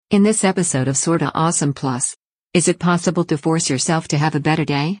In this episode of Sorta Awesome Plus, is it possible to force yourself to have a better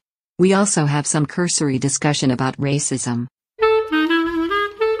day? We also have some cursory discussion about racism.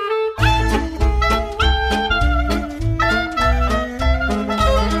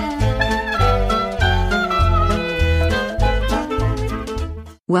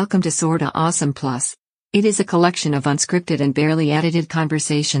 Welcome to Sorta Awesome Plus. It is a collection of unscripted and barely edited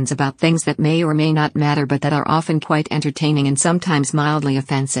conversations about things that may or may not matter but that are often quite entertaining and sometimes mildly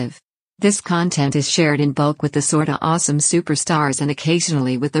offensive. This content is shared in bulk with the Sorta Awesome superstars and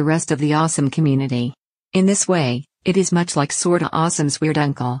occasionally with the rest of the awesome community. In this way, it is much like Sorta Awesome's weird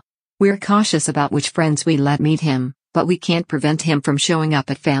uncle. We're cautious about which friends we let meet him, but we can't prevent him from showing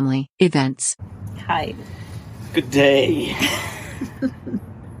up at family events. Hi. Good day.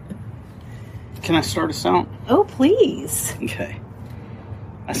 Can I start us out? Oh, please. Okay.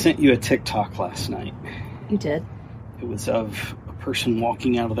 I sent you a TikTok last night. You did? It was of a person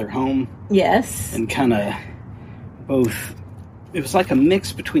walking out of their home. Yes. And kind of both, it was like a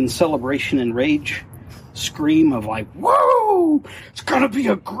mix between celebration and rage. Scream of like, whoa, it's going to be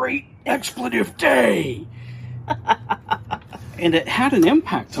a great expletive day. And it had an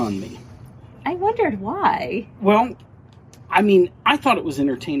impact on me. I wondered why. Well, I mean, I thought it was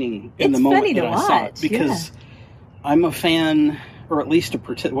entertaining in the moment that I saw it because I'm a fan, or at least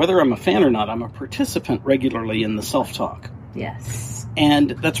whether I'm a fan or not, I'm a participant regularly in the self-talk. Yes. And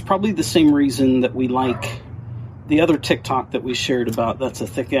that's probably the same reason that we like the other TikTok that we shared about That's a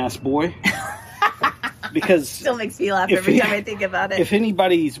Thick-Ass Boy. Because still makes me laugh every time I think about it. If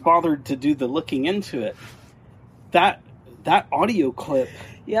anybody's bothered to do the looking into it, that audio clip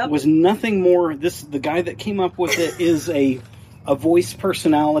was nothing more. The guy that came up with it is a voice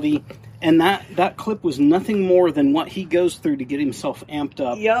personality, and that clip was nothing more than what he goes through to get himself amped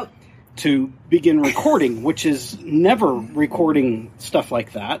up to begin recording, which is never recording stuff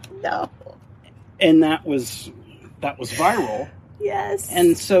like that. No. And that was viral. Yes.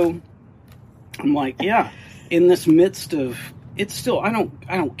 And so I'm like, yeah, in this midst of it's still I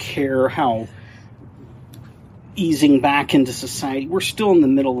don't care how easing back into society. We're still in the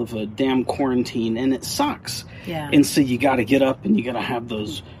middle of a damn quarantine, and it sucks. Yeah. And so you got to get up, and you got to have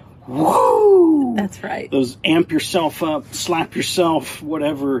those, whoa! That's right. Those amp yourself up, slap yourself,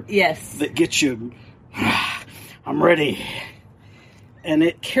 whatever. Yes. That gets you, I'm ready. And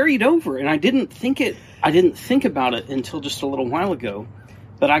it carried over, and I didn't think about it until just a little while ago.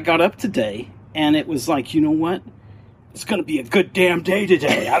 But I got up today, and it was like, you know what? It's going to be a good damn day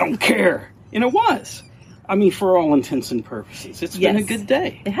today. I don't care. And it was. I mean, for all intents and purposes, it's been a good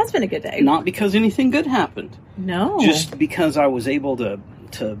day. It has been a good day. Not because anything good happened. No. Just because I was able to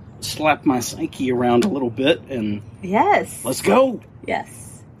slap my psyche around a little bit and... Yes. Let's go.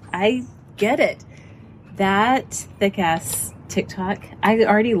 Yes. I get it. That thick-ass TikTok, I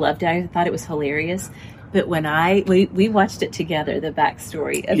already loved it. I thought it was hilarious. But when we watched it together, the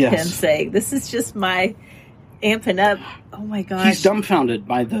backstory of him saying, this is just my... amping up. Oh my gosh. He's dumbfounded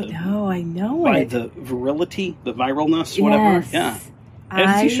by the... No, I know by it. the virility, the viralness, whatever. Yes. Yeah.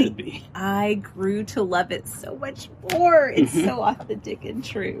 As he should be. I grew to love it so much more. It's so authentic and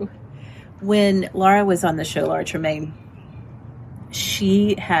true. When Laura was on the show, Laura Tremaine,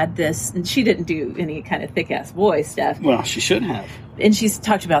 she had this, and she didn't do any kind of thick-ass boy stuff. Well, she should have. And she's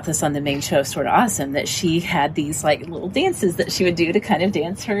talked about this on the main show, Sorta Awesome, that she had these like little dances that she would do to kind of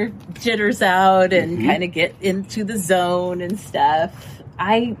dance her jitters out and kind of get into the zone and stuff.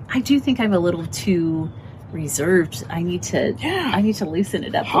 I do think I'm a little too reserved. I need to loosen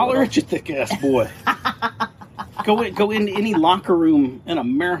it up. Holler at your thick ass boy. Go into any locker room in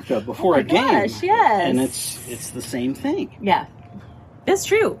America before a game. Gosh, yes. And it's the same thing. Yeah. It's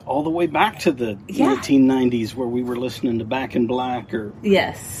true. All the way back to the 1990s where we were listening to Back in Black or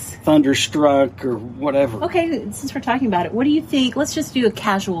Thunderstruck or whatever. Okay, since we're talking about it, what do you think? Let's just do a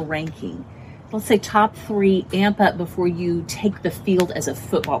casual ranking. Let's say top 3 amp up before you take the field as a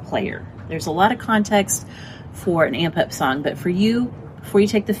football player. There's a lot of context for an amp up song, but for you, before you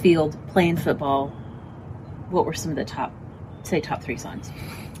take the field playing football, what were some of the top 3 songs?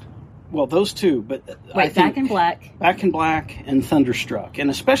 Well, those two, but I think Back in Black. Back in Black and Thunderstruck, and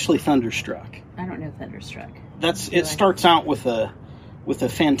especially Thunderstruck. I don't know Thunderstruck. Starts out with a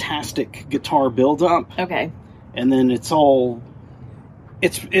fantastic guitar build up. Okay. And then it's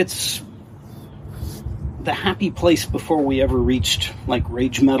the happy place before we ever reached like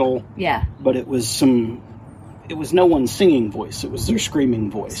rage metal. Yeah. But it was no one's singing voice, it was their screaming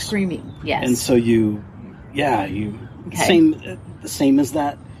voice. Screaming, yes. And so the same as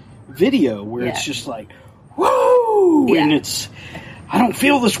that video where it's just like, whoa! Yeah. And it's, I don't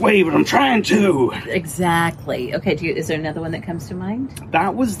feel this way, but I'm trying to. Exactly. Okay, is there another one that comes to mind?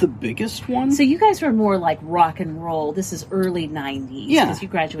 That was the biggest one. So you guys were more like rock and roll. This is early 90s. Yeah. Because you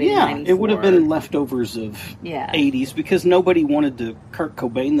graduated in 94. It would have been leftovers of 80s because nobody wanted to Kurt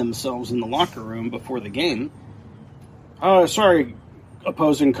Cobain themselves in the locker room before the game. Sorry,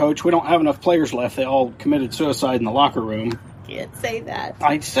 opposing coach. We don't have enough players left. They all committed suicide in the locker room. Can't say that.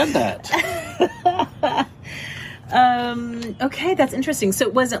 I said that. Okay, that's interesting. So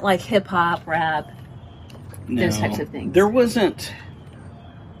it wasn't like hip hop, rap, those types of things. There was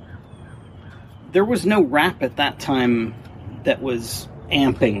no rap at that time that was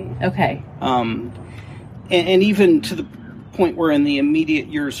amping. Okay. And even to the point where in the immediate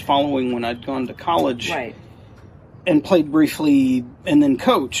years following when I'd gone to college right. and played briefly and then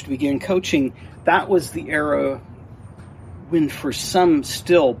began coaching, that was the era when for some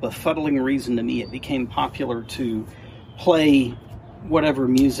still befuddling reason to me it became popular to play whatever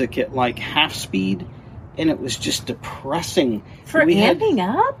music at like half speed, and it was just depressing. For amping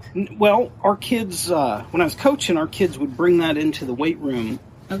up? Well, our kids, when I was coaching, our kids would bring that into the weight room.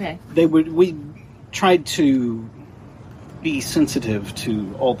 Okay. We tried to be sensitive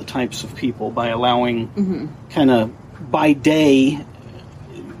to all the types of people by allowing kind of by day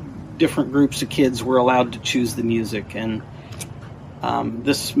different groups of kids were allowed to choose the music, and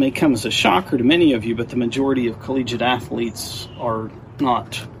this may come as a shocker to many of you, but the majority of collegiate athletes are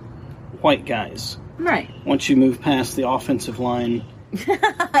not white guys. Right. Once you move past the offensive line.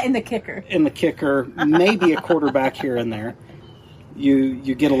 And the kicker. Maybe a quarterback here and there,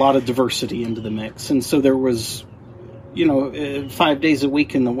 you get a lot of diversity into the mix. And so there was, 5 days a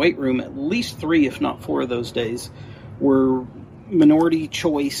week in the weight room, at least 3, if not 4 of those days, were minority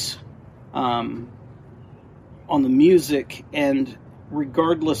choice on the music, and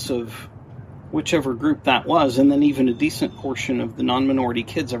regardless of whichever group that was, and then even a decent portion of the non-minority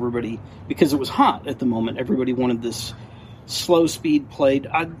kids, everybody, because it was hot at the moment, everybody wanted this slow speed played.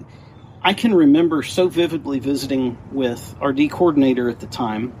 I can remember so vividly visiting with our D coordinator at the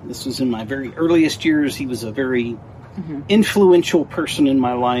time. This was in my very earliest years. He was a very influential person in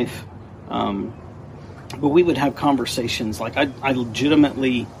my life. But we would have conversations. Like, I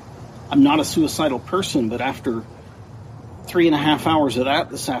legitimately, I'm not a suicidal person, but after 3.5 hours of that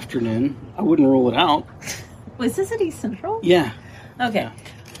this afternoon, I wouldn't rule it out. Was this at East Central? Yeah. Okay. Yeah.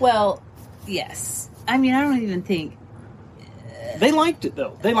 Well, yes. I mean, I don't even think... They liked it,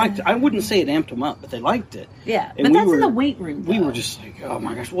 though. They liked it. I wouldn't say it amped them up, but they liked it. Yeah, and but that's in the weight room, though. We were just like, oh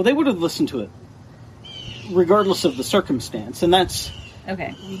my gosh. Well, they would have listened to it regardless of the circumstance. And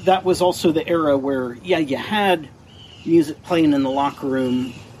that was also the era where, you had music playing in the locker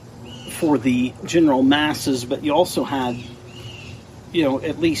room for the general masses, but you also had,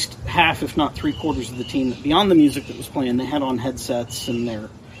 at least half, if not 3/4 of the team, beyond the music that was playing, they had on headsets and their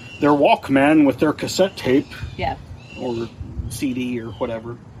Walkman with their cassette tape. Yeah. Or CD or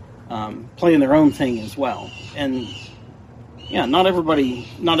whatever, playing their own thing as well. And not everybody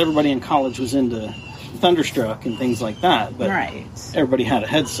in college was into Thunderstruck and things like that, but everybody had a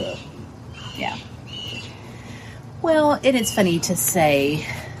headset. Yeah. Well, and it's funny to say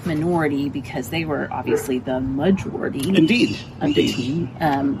minority because they were obviously the majority. Indeed. Of the team.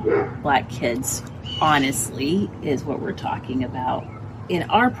 Black kids, honestly, is what we're talking about in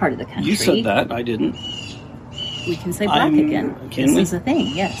our part of the country. You said that. I didn't. We can say black again. This is a thing,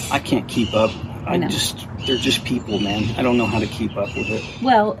 yes. I can't keep up. They're just people, man. I don't know how to keep up with it.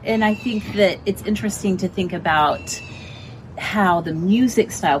 Well, and I think that it's interesting to think about how the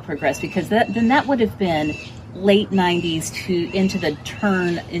music style progressed, because that would have been late 90s into the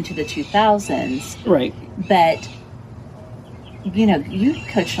 2000s. Right. But, you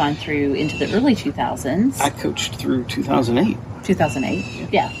coached on through into the early 2000s. I coached through 2008.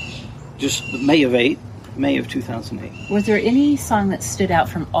 2008, yeah. Just May of 2008. Was there any song that stood out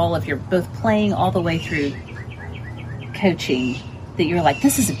from all of your, both playing all the way through coaching, that you're like,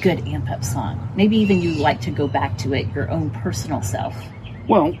 this is a good amp-up song? Maybe even you like to go back to it, your own personal self.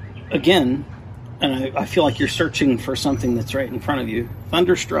 Well, again, and I feel like you're searching for something that's right in front of you.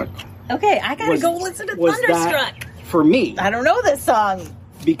 Thunderstruck. Okay, I gotta go listen to Thunderstruck. For me. I don't know this song.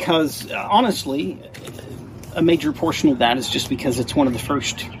 Because, honestly, a major portion of that is just because it's one of the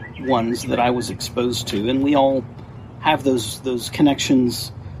first ones that I was exposed to, and we all have those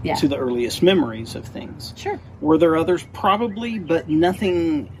connections to the earliest memories of things. Sure. Were there others? Probably, but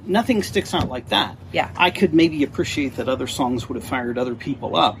nothing sticks out like that. Yeah. I could maybe appreciate that other songs would have fired other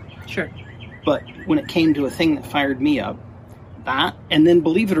people up. Sure. But when it came to a thing that fired me up, that, and then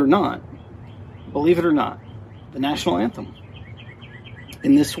believe it or not, the national anthem.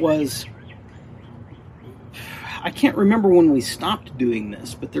 And this was, I can't remember when we stopped doing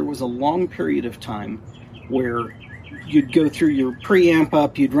this, but there was a long period of time where you'd go through your preamp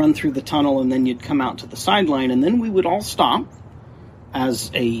up, you'd run through the tunnel, and then you'd come out to the sideline, and then we would all stop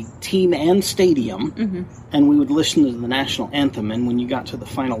as a team and stadium, and we would listen to the national anthem, and when you got to the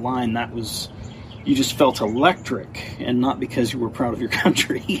final line, that was... You just felt electric, and not because you were proud of your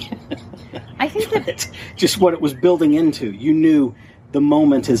country. I think that... just what it was building into. You knew the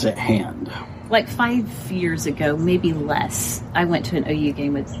moment is at hand. Like 5 years ago, maybe less, I went to an OU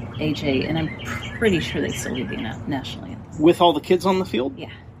game with AJ, and I'm pretty sure they still do the national anthem. With all the kids on the field?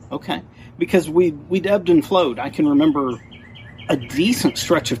 Yeah. Okay. Because we'd ebbed and flowed. I can remember a decent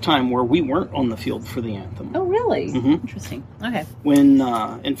stretch of time where we weren't on the field for the anthem. Oh, really? Interesting. Okay. When,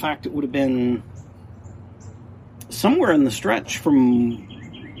 in fact, it would have been... somewhere in the stretch from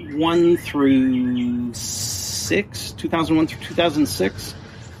 1 through 6, 2001 through 2006.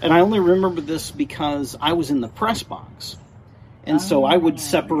 And I only remember this because I was in the press box. And so I would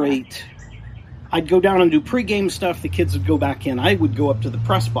separate... I'd go down and do pregame stuff. The kids would go back in. I would go up to the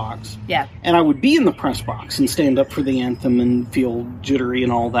press box. Yeah. And I would be in the press box and stand up for the anthem and feel jittery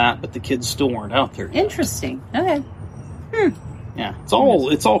and all that. But the kids still weren't out there yet. Interesting. Okay. Yeah, it's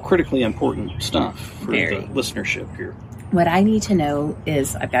all critically important stuff for the listenership here. What I need to know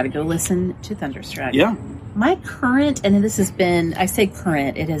is I've got to go listen to Thunderstruck. Yeah. My current, and this has been, I say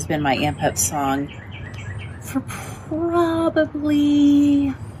current, it has been my Amp Up song for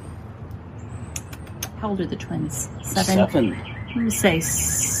probably, how old are the twins? 7? I'm going to say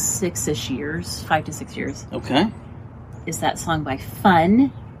 6-ish years, 5 to 6 years. Okay. Is that song by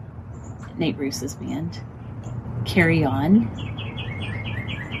Fun, Nate Ruse's band, Carry On.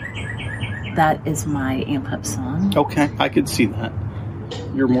 That is my Amp Up song. Okay, I could see that.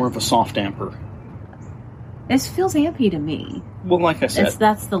 You're more of a soft amper. It feels ampy to me. Well, like I said,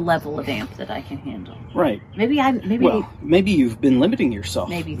 that's the level of amp that I can handle. Right. Maybe you've been limiting yourself.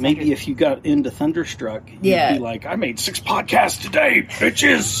 Maybe if you got into Thunderstruck, you'd be like, I made 6 podcasts today,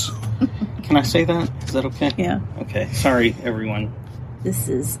 bitches. Can I say that? Is that okay? Yeah. Okay. Sorry, everyone. This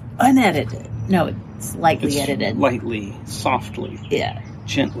is unedited. No, it's lightly edited. Lightly, softly. Yeah.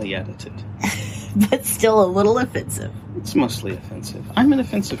 Gently edited. But still a little offensive. It's mostly offensive. I'm an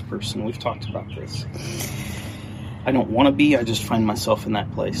offensive person. We've talked about this. I don't want to be. I just find myself in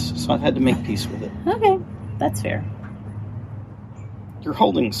that place. So I've had to make peace with it. Okay. That's fair. You're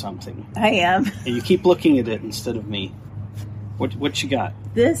holding something. I am. And you keep looking at it instead of me. What you got?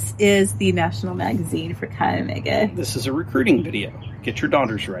 This is the National Magazine for Chi Omega. This is a recruiting video. Get your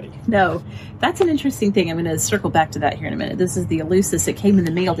daughters ready. No, that's an interesting thing. I'm going to circle back to that here in a minute. This is the Elusis that came in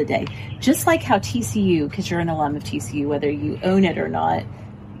the mail today. Just like how TCU, because you're an alum of TCU, whether you own it or not,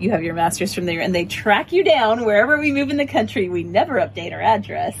 you have your master's from there, and they track you down wherever we move in the country. We never update our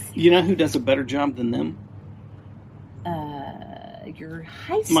address. You know who does a better job than them? Your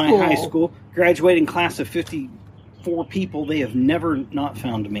high school. My high school. Graduating class of 54 people. They have never not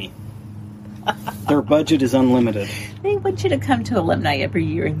found me. Their budget is unlimited. They want you to come to alumni every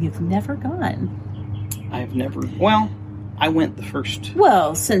year, and you've never gone. I've never... Well, I went the first...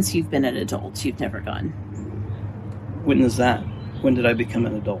 Well, since you've been an adult, you've never gone. When is that? When did I become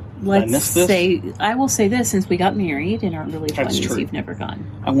an adult? Let's I miss this? I will say this, since we got married in our early 20s, That's true. You've never gone.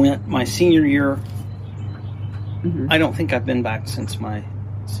 I went my senior year. I don't think I've been back since my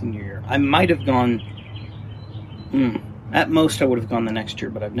senior year. I might have gone... At most, I would have gone the next year,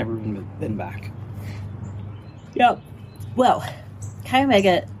 but I've never even been back. Yep. Well, Chi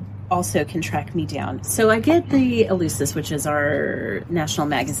Omega also can track me down. So I get the Elusis, which is our national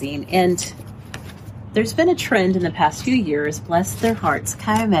magazine, and there's been a trend in the past few years, bless their hearts,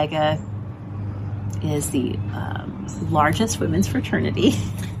 Chi Omega is the largest women's fraternity.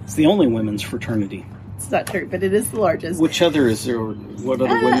 It's the only women's fraternity. It's not true, but it is the largest. Which other is there? What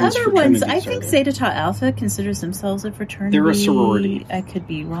other women's fraternities I think Zeta Tau Alpha considers themselves a fraternity. They're a sorority. I could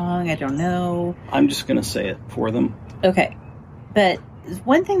be wrong. I don't know. I'm just going to say it for them. Okay. But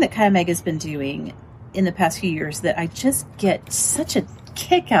one thing that Chi Omega has been doing in the past few years that I just get such a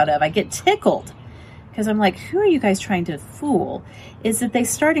kick out of, I get tickled, because I'm like, who are you guys trying to fool? Is that they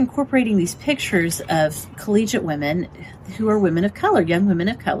start incorporating these pictures of collegiate women who are women of color, young women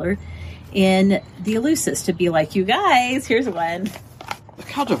of color, in the Elusis to be like, you guys, here's one. Look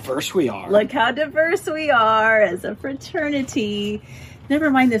how diverse we are. Look how diverse we are as a fraternity. Never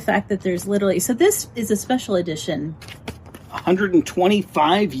mind the fact that there's literally... So this is a special edition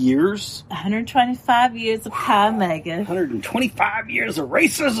 125 years? 125 years of Chi Omega. 125 years of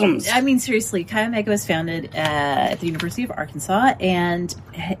racism. I mean, seriously, Chi Omega was founded at the University of Arkansas and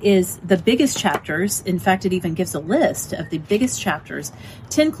is the biggest chapters. In fact, it even gives a list of the biggest chapters.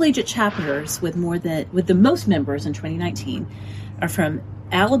 10 collegiate chapters with the most members in 2019 are from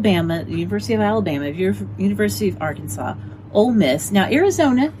Alabama, the University of Alabama, University of Arkansas, Ole Miss. Now,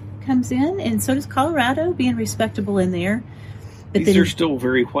 Arizona comes in, and so does Colorado, being respectable in there. But these are still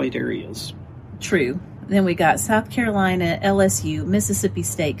very white areas. True. Then we got South Carolina, LSU, Mississippi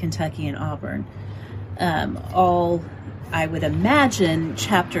State, Kentucky, and Auburn. All, I would imagine,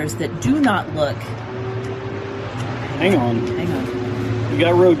 chapters that do not look... Hang on. We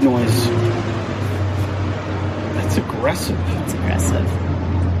got road noise. That's aggressive.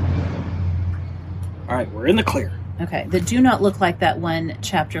 All right, we're in the clear. Okay, that do not look like that one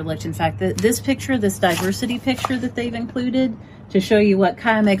chapter looked. In fact, this picture, this diversity picture that they've included to show you what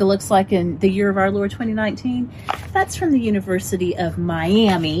Chi Omega looks like in the year of our Lord 2019, that's from the University of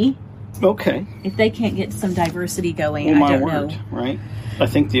Miami. Okay. If they can't get some diversity going, I don't know. Right? I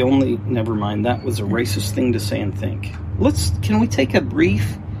think never mind, that was a racist thing to say and think. Can we take a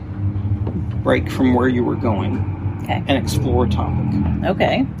brief break from where you were going? Okay. And explore a topic.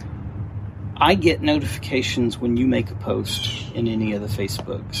 Okay. I get notifications when you make a post in any of the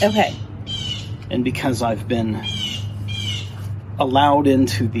Facebooks. Okay. And because I've been allowed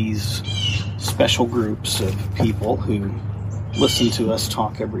into these special groups of people who listen to us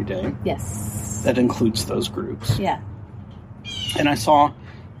talk every day. Yes. That includes those groups. Yeah. And I saw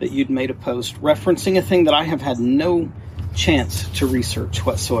that you'd made a post referencing a thing that I have had no chance to research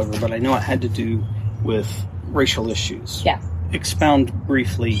whatsoever, but I know it had to do with racial issues. Yeah. Expound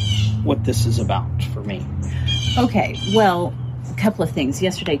briefly what this is about for me. Okay, well, a couple of things.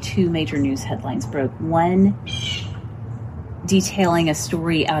 Yesterday, 2 major news headlines broke. One, detailing a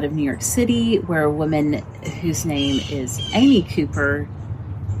story out of New York City where a woman whose name is Amy Cooper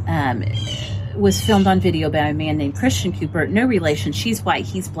was filmed on video by a man named Christian Cooper. No relation. She's white.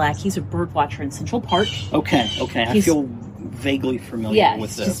 He's black. He's a bird watcher in Central Park. Okay. I feel vaguely familiar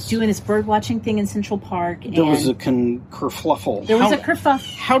with this. He's doing his bird watching thing in Central Park. There was a kerfluffle. There was a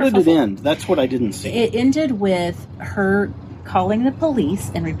kerfuffle. How did it end? That's what I didn't see. It ended with her calling the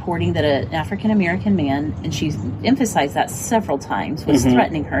police and reporting that an African-American man, and she's emphasized that several times, was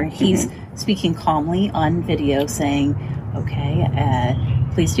threatening her. He's speaking calmly on video saying, okay,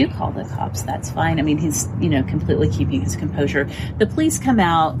 please do call the cops. That's fine. I mean, he's, completely keeping his composure. The police come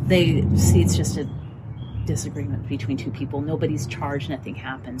out. They see it's just a disagreement between 2 people. Nobody's charged. Nothing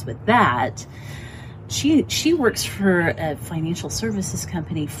happens with that. She works for a financial services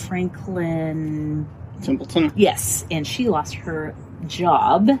company, Franklin Templeton? Yes, and she lost her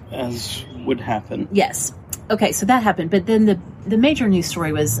job. As would happen. Yes. Okay, so that happened. But then the major news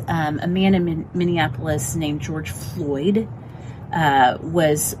story was a man in Minneapolis named George Floyd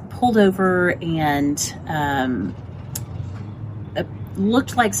was pulled over and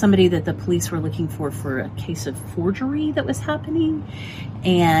looked like somebody that the police were looking for a case of forgery that was happening,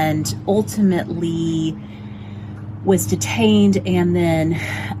 and ultimately was detained, and then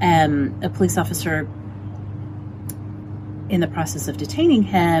a police officer, in the process of detaining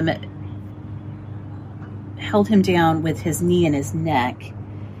him, held him down with his knee in his neck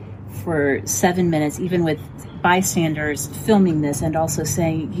for 7 minutes, even with bystanders filming this and also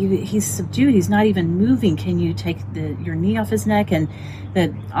saying, he's subdued, he's not even moving, can you take your knee off his neck? And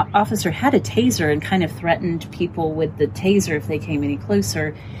the officer had a taser and kind of threatened people with the taser if they came any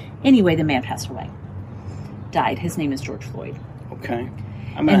closer. Anyway, the man passed away. Died. His name is George Floyd. Okay.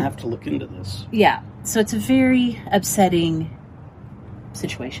 I'm going to have to look into this. Yeah. So it's a very upsetting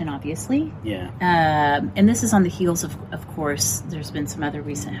situation, obviously. Yeah. And this is on the heels of course, there's been some other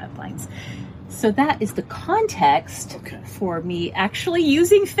recent headlines. So that is the context for me actually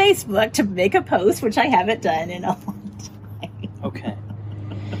using Facebook to make a post, which I haven't done in a long time. Okay.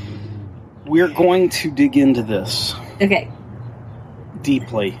 We're going to dig into this. Okay.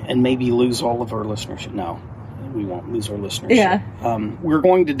 Deeply, and maybe lose all of our listenership. No, we won't lose our listenership. Yeah. We're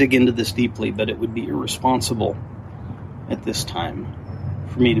going to dig into this deeply, but it would be irresponsible at this time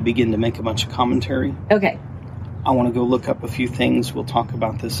for me to begin to make a bunch of commentary. Okay. I want to go look up a few things. We'll talk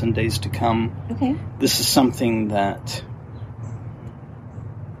about this in days to come. Okay. This is something that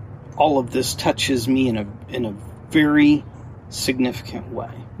all of this touches me in a very significant way.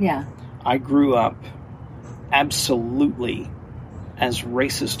 Yeah. I grew up absolutely as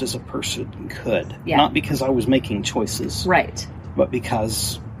racist as a person could. Yeah. Not because I was making choices. Right. But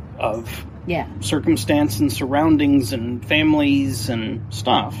because of yeah. circumstance and surroundings and families and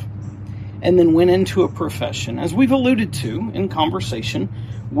stuff. and then went into a profession, as we've alluded to in conversation,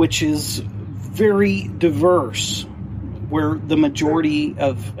 which is very diverse, where the majority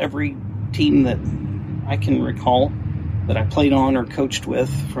of every team that I can recall that I played on or coached with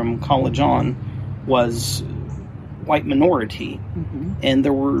from college on was white minority. Mm-hmm. And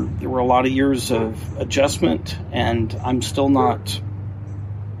there were a lot of years of adjustment, and I'm still not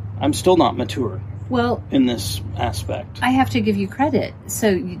mature. Well, in this aspect, I have to give you credit.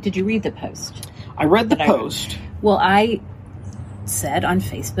 So, did you read the post? I read the post. Well, I said on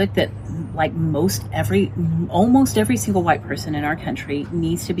Facebook that like almost every single white person in our country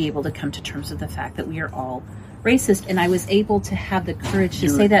needs to be able to come to terms with the fact that we are all racist, and I was able to have the courage to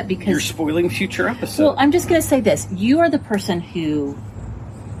say that because you're spoiling future episodes. Well, I'm just going to say this: you are the person who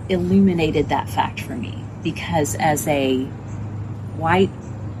illuminated that fact for me, because as a white,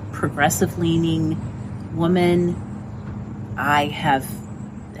 progressive-leaning woman, I have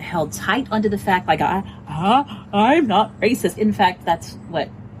held tight onto the fact, like, I'm not racist. In fact, that's what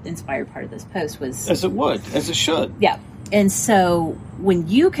inspired part of this post was... As it should. Yeah. And so, when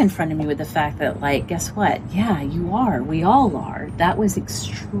you confronted me with the fact that, like, guess what? Yeah, you are. We all are. That was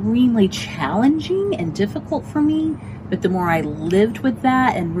extremely challenging and difficult for me. But the more I lived with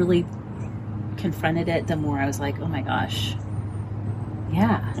that and really confronted it, the more I was like, oh my gosh.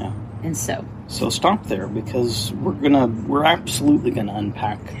 Yeah. And so stop there, because we're absolutely gonna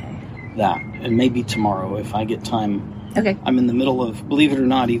unpack that, and maybe tomorrow if I get time. Okay. I'm in the middle of, believe it or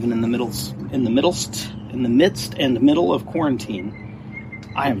not, even in the midst and middle of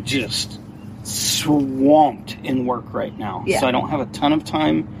quarantine, I am just swamped in work right now. Yeah. So I don't have a ton of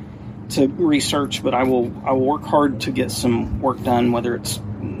time to research, but I will work hard to get some work done, whether it's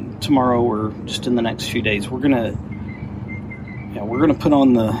tomorrow or just in the next few days. We're gonna put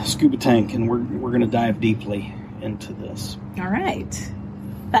on the scuba tank, and we're gonna dive deeply into this. All right.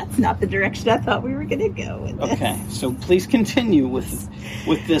 That's not the direction I thought we were gonna go in this. Okay, so please continue with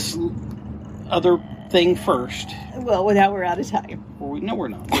this other thing first. Well, now we're out of time. No, we're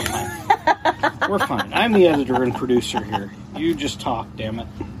not. We're fine. We're fine. I'm the editor and producer here. You just talk, damn it.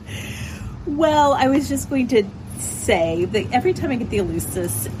 Well, I was just going to say that every time I get the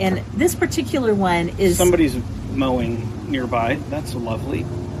Elusis, and this particular one is... Somebody's mowing nearby. That's lovely.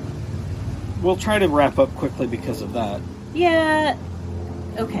 We'll try to wrap up quickly because of that. Yeah.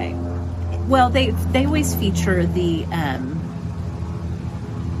 Okay. Well, they always feature the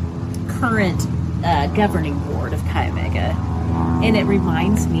current governing board of Chi Omega, and it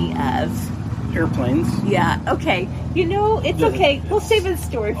reminds me of airplanes. Yeah. Okay. It's okay. We'll save the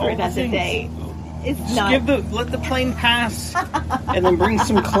story for another day. It's just not. Let the plane pass, and then bring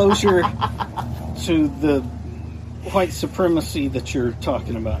some closure to the white supremacy that you're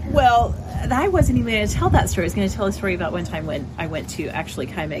talking about here. Well, I wasn't even going to tell that story. I was going to tell a story about one time when I went to actually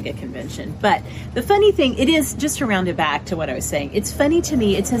Chi Omega convention. But the funny thing, it is, just to round it back to what I was saying, it's funny to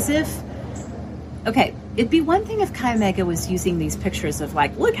me. It's as if, okay, it'd be one thing if Chi Omega was using these pictures of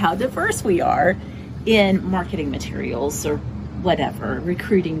like, look how diverse we are in marketing materials or whatever,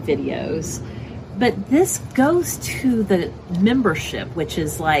 recruiting videos. But this goes to the membership, which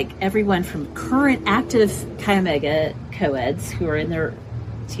is like everyone from current active Chi Omega co-eds who are in their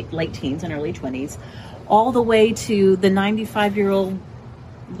late teens and early 20s, all the way to the 95-year-old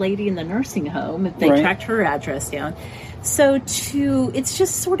lady in the nursing home, if they tracked her address down. So it's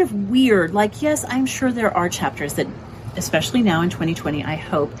just sort of weird. Like, yes, I'm sure there are chapters that, especially now in 2020, I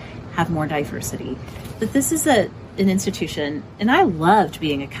hope, have more diversity. But this is an institution, and I loved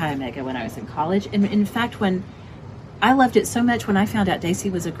being a Chi Omega when I was in college. And in fact, when I loved it so much when I found out Daisy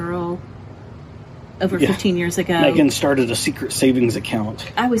was a girl over 15 years ago. Megan started a secret savings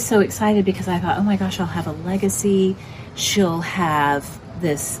account. I was so excited because I thought, oh my gosh, I'll have a legacy. She'll have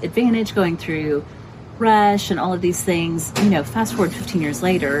this advantage going through Rush and all of these things. Fast forward 15 years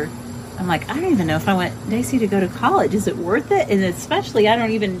later, I'm like, I don't even know if I want Daisy to go to college. Is it worth it? And especially, I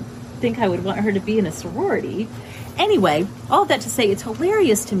don't even think I would want her to be in a sorority. Anyway, all of that to say, it's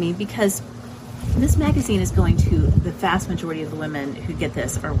hilarious to me because this magazine is going to the vast majority of the women who get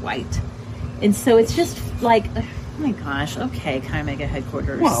this are white. And so it's just like, oh my gosh, okay, Chi Omega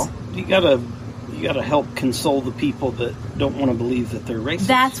headquarters. Well, you gotta help console the people that don't want to believe that they're racist.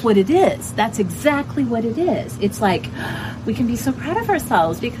 That's what it is. That's exactly what it is. It's like, we can be so proud of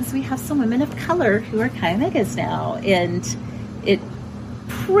ourselves because we have some women of color who are Chi Omegas now. And it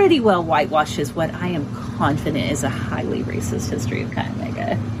pretty well whitewashes what I am confident is a highly racist history of Chi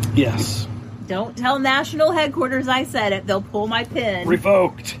Omega. Yes. Don't tell national headquarters I said it. They'll pull my pin.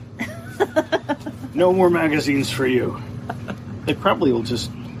 Revoked. No more magazines for you. They probably will just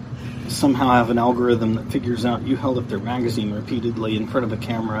somehow have an algorithm that figures out you held up their magazine repeatedly in front of a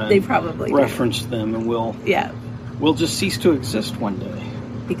camera. They probably referenced them, and we'll just cease to exist one day.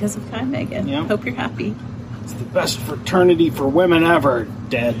 Because of Kai Megan. Yep. Hope you're happy. It's the best fraternity for women ever,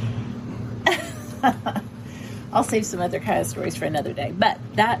 dead. I'll save some other kind of stories for another day. But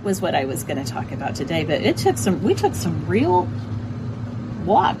that was what I was going to talk about today. But we took some real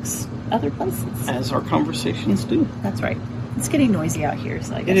walks other places. As our conversations do. That's right. It's getting noisy out here,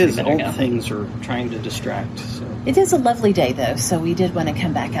 so I guess it is. All things are trying to distract. So. It is a lovely day, though, so we did want to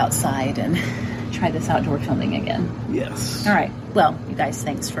come back outside and try this outdoor filming again. Yes. All right. Well, you guys,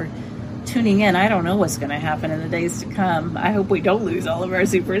 thanks for tuning in. I don't know what's going to happen in the days to come. I hope we don't lose all of our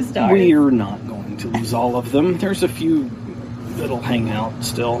superstars. We're not going to lose all of them. There's a few that'll hang out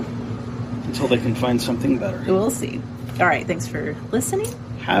still until they can find something better. We'll see. All right. Thanks for listening.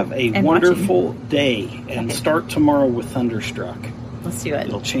 Have a wonderful day and start tomorrow with Thunderstruck. Let's do it.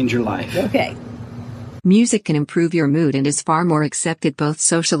 It'll change your life. Okay. Music can improve your mood and is far more accepted both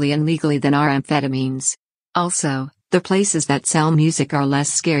socially and legally than are amphetamines. Also, the places that sell music are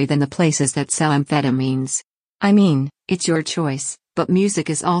less scary than the places that sell amphetamines. I mean, it's your choice, but music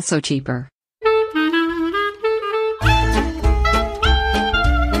is also cheaper.